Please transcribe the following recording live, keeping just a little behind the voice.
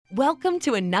Welcome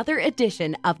to another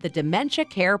edition of the Dementia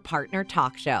Care Partner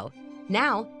Talk Show.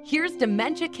 Now, here's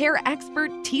dementia care expert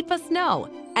Teepa Snow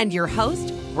and your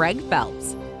host, Greg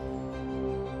Phelps.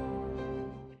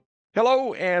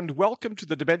 Hello and welcome to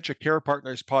the Dementia Care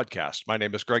Partners podcast. My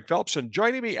name is Greg Phelps and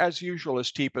joining me as usual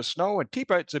is Teepa Snow. And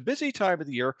Teepa, it's a busy time of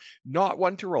the year, not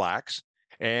one to relax.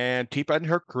 And Teepa and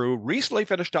her crew recently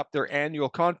finished up their annual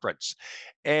conference.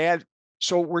 And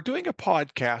so we're doing a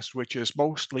podcast which is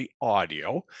mostly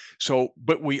audio.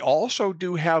 But we also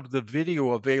do have the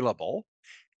video available.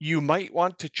 You might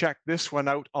want to check this one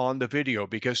out on the video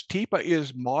because Teepa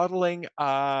is modeling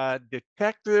a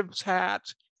detective's hat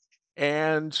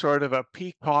and sort of a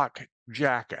peacock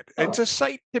jacket. It's a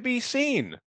sight to be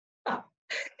seen.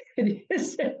 It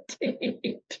is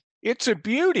indeed. It's a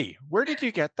beauty. Where did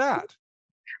you get that?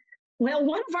 Well,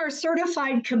 one of our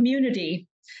certified community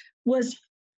was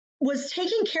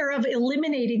taking care of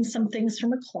eliminating some things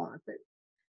from a closet.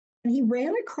 And he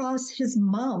ran across his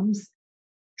mom's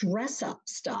dress-up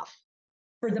stuff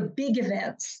for the big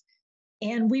events.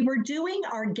 And we were doing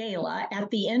our gala at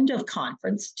the end of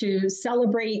conference to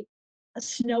celebrate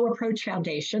Snow Approach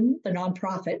Foundation, the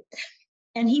nonprofit.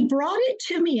 And he brought it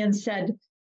to me and said,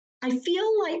 I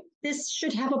feel like this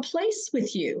should have a place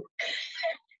with you.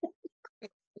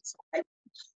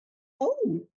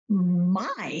 Oh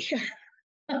my.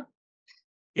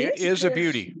 It is a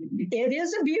beauty. It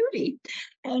is a beauty.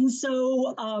 And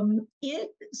so it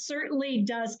certainly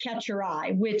does catch your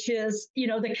eye, which is,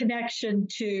 the connection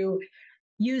to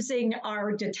using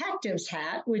our detective's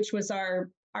hat, which was our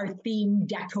theme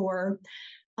decor,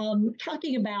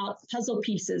 talking about puzzle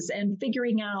pieces and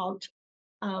figuring out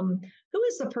who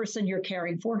is the person you're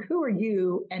caring for, who are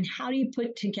you, and how do you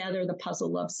put together the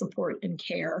puzzle of support and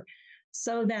care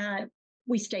so that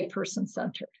we stay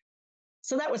person-centered.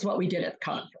 So that was what we did at the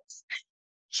conference.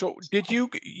 So did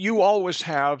you always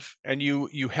have, and you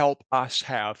help us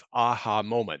have aha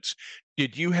moments.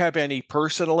 Did you have any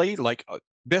personally, like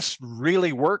this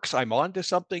really works, I'm onto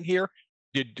something here?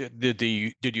 Did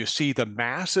you see the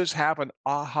masses have an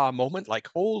aha moment, like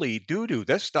holy doo-doo,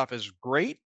 this stuff is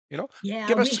great? Yeah,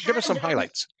 give us some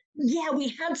highlights. Yeah, we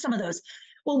had some of those.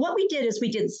 Well, what we did is we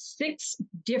did 6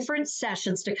 different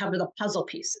sessions to cover the puzzle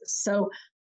pieces. So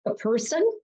the person,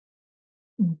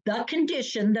 the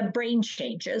condition, the brain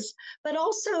changes, but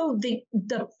also the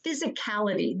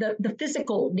physicality, the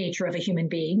physical nature of a human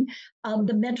being,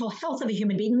 the mental health of a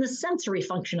human being, the sensory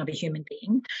function of a human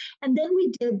being. And then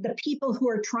we did the people who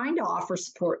are trying to offer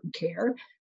support and care,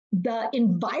 the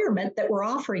environment that we're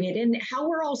offering it in, how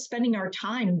we're all spending our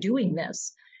time doing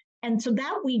this. And so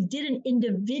that we did an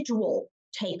individual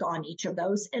take on each of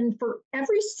those. And for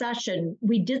every session,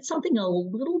 we did something a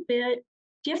little bit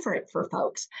different for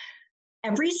folks.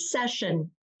 Every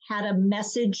session had a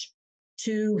message,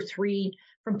 2, 3,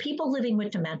 from people living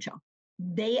with dementia.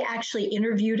 They actually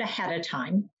interviewed ahead of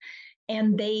time,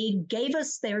 and they gave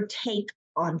us their take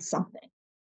on something.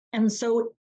 And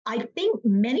so I think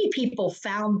many people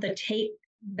found the take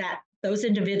that those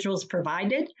individuals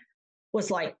provided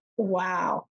was like,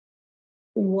 wow,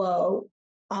 whoa.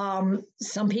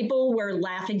 Some people were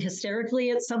laughing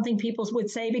hysterically at something people would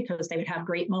say because they would have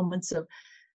great moments of,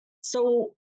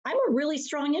 so I'm a really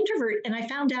strong introvert, and I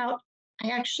found out I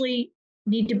actually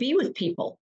need to be with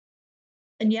people.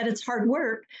 And yet it's hard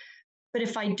work. But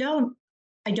if I don't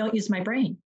use my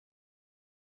brain.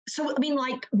 So,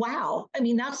 wow.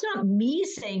 That's not me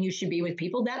saying you should be with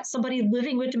people. That's somebody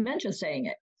living with dementia saying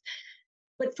it.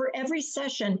 But for every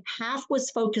session, half was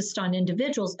focused on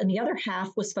individuals, and the other half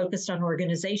was focused on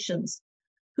organizations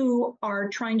who are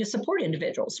trying to support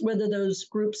individuals, whether those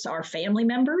groups are family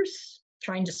members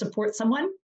trying to support someone,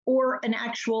 or an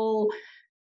actual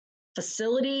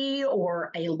facility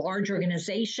or a large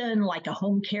organization like a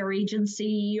home care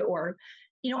agency or,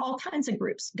 all kinds of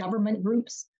groups, government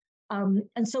groups. And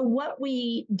so what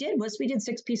we did was we did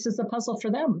 6 pieces of the puzzle for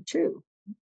them too,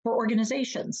 for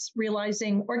organizations,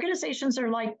 realizing organizations are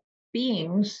like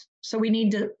beings. So we need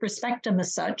to respect them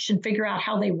as such and figure out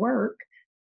how they work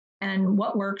and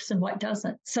what works and what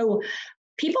doesn't. So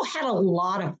people had a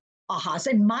lot of ahas.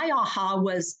 And my aha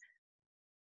was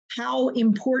how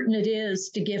important it is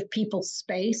to give people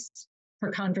space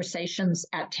for conversations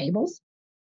at tables,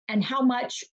 and how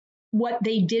much what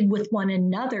they did with one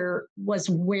another was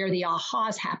where the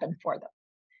ahas happened for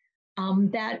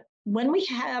them. That when we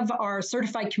have our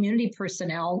certified community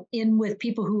personnel in with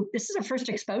people who, this is a first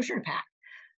exposure to PAC,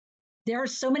 there are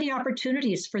so many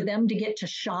opportunities for them to get to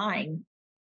shine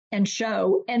and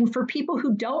show, and for people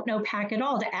who don't know PAC at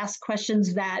all to ask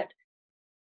questions that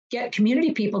get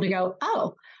community people to go,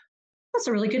 oh, that's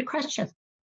a really good question.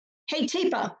 Hey,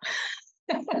 Teepa,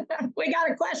 We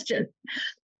got a question.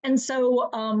 And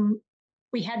so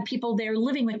we had people there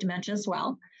living with dementia as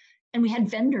well. And we had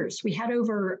vendors. We had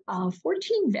over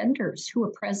 14 vendors who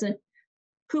were present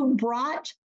who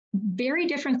brought very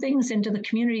different things into the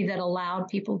community that allowed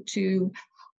people to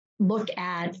look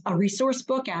at a resource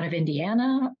book out of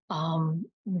Indiana.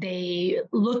 They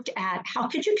looked at how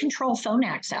could you control phone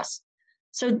access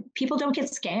so people don't get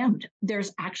scammed.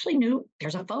 There's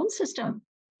a phone system.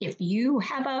 If you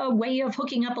have a way of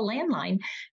hooking up a landline,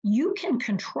 you can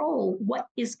control what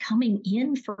is coming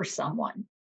in for someone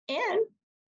and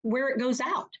where it goes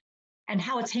out and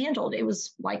how it's handled. It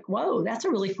was like, whoa, that's a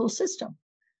really cool system.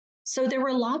 So there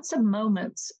were lots of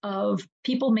moments of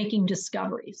people making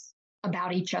discoveries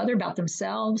about each other, about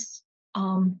themselves.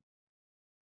 And,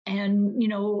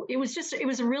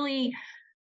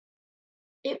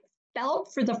 it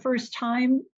felt for the first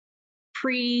time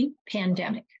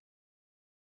pre-pandemic.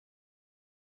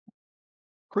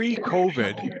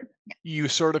 Pre-COVID, you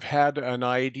sort of had an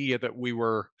idea that we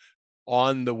were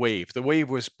on the wave. The wave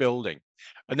was building.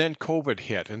 And then COVID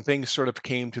hit and things sort of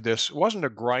came to this. It wasn't a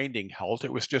grinding halt.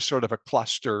 It was just sort of a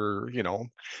cluster,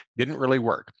 didn't really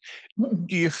work.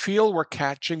 Do you feel we're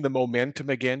catching the momentum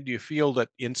again? Do you feel that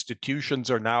institutions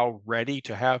are now ready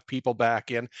to have people back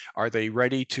in? Are they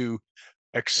ready to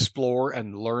explore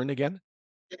and learn again?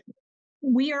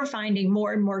 We are finding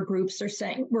more and more groups are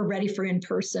saying we're ready for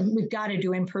in-person. We've got to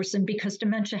do in-person because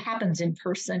dementia happens in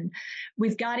person.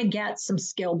 We've got to get some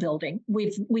skill building.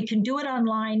 We can do it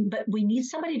online, but we need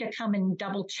somebody to come and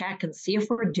double check and see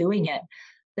if we're doing it.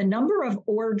 The number of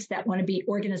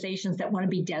organizations that want to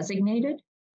be designated,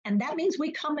 and that means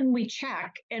we come and we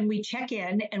check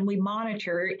in and we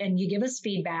monitor and you give us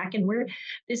feedback. And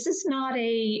this is not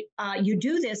you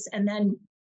do this and then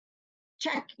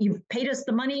check, you've paid us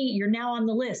the money, you're now on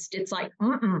the list. It's like,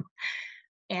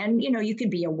 And, you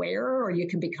could be aware or you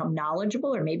can become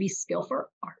knowledgeable or maybe skillful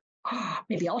or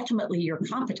maybe ultimately you're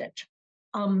competent.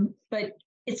 But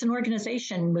it's an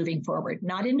organization moving forward,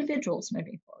 not individuals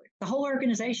moving forward, the whole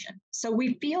organization. So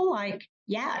we feel like,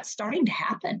 it's starting to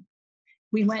happen.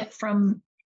 We went from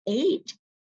 8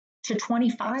 to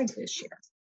 25 this year.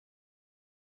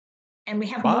 And we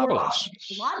have a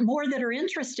lot more that are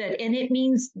interested. And it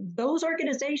means those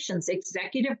organizations,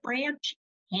 executive branch,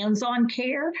 hands-on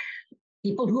care,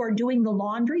 people who are doing the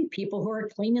laundry, people who are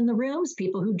cleaning the rooms,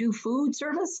 people who do food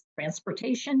service,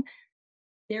 transportation,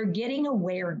 they're getting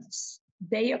awareness.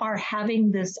 They are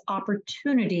having this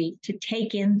opportunity to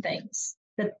take in things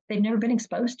that they've never been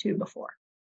exposed to before.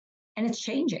 And it's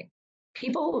changing.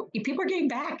 People are getting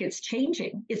back. It's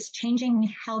changing. It's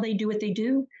changing how they do what they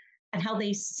do and how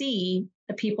they see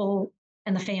the people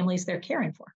and the families they're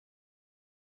caring for.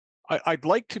 I'd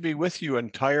like to be with you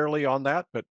entirely on that,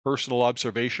 but personal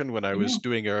observation, when I was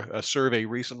doing a survey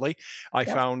recently, I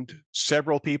found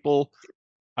several people,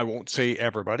 I won't say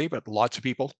everybody, but lots of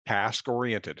people,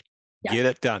 task-oriented. Get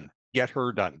it done. Get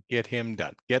her done. Get him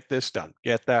done. Get this done.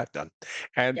 Get that done.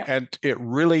 And it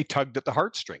really tugged at the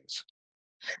heartstrings.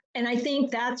 And I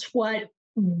think that's what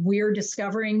we're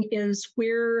discovering is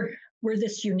we're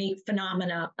this unique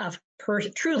phenomena of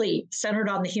truly centered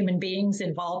on the human beings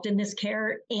involved in this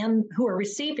care and who are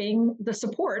receiving the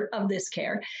support of this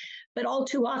care. But all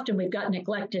too often, we've got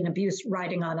neglect and abuse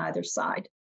riding on either side.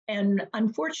 And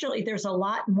unfortunately, there's a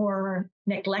lot more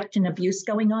neglect and abuse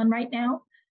going on right now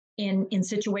in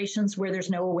situations where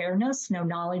there's no awareness, no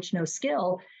knowledge, no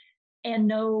skill, and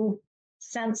no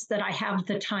sense that I have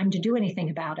the time to do anything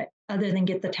about it other than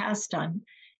get the task done.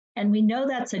 And we know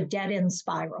that's a dead-end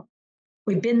spiral.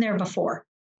 We've been there before,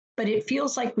 but it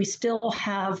feels like we still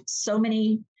have so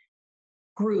many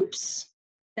groups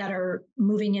that are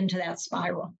moving into that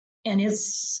spiral. And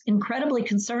it's incredibly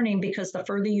concerning because the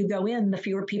further you go in, the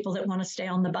fewer people that want to stay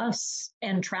on the bus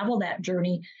and travel that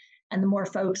journey, and the more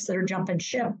folks that are jumping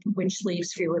ship, which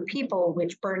leaves fewer people,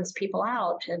 which burns people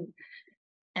out.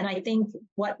 And I think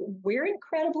what we're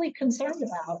incredibly concerned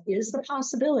about is the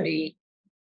possibility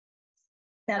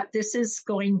that this is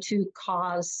going to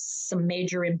cause some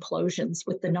major implosions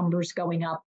with the numbers going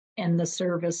up and the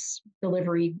service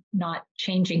delivery not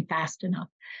changing fast enough.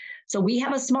 So we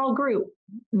have a small group,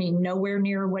 nowhere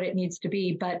near what it needs to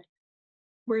be, but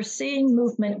we're seeing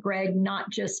movement, Greg, not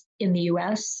just in the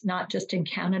US, not just in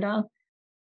Canada.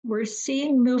 We're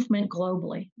seeing movement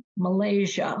globally,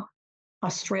 Malaysia,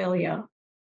 Australia.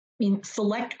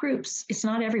 Select groups, it's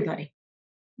not everybody,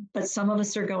 but some of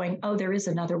us are going, oh, there is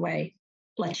another way.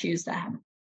 Let's use that.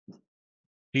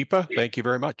 Teepa, thank you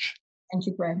very much. Thank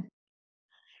you, Greg.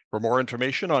 For more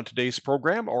information on today's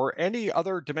program or any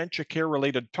other dementia care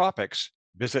related topics,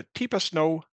 visit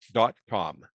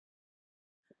teepasnow.com.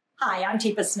 Hi, I'm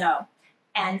Teepa Snow.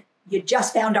 and you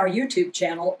just found our YouTube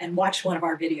channel and watched one of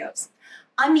our videos.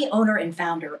 I'm the owner and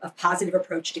founder of Positive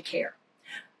Approach to Care.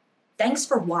 Thanks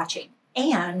for watching.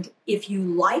 And if you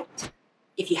liked,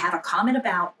 if you have a comment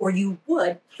about, or you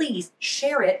would, please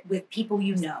share it with people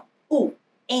you know. Oh,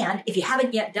 and if you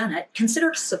haven't yet done it,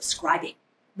 consider subscribing.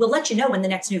 We'll let you know when the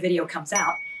next new video comes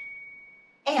out.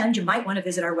 And you might want to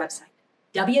visit our website,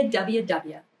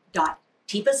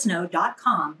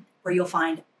 www.teepasnow.com, where you'll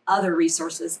find other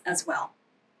resources as well.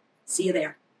 See you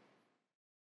there.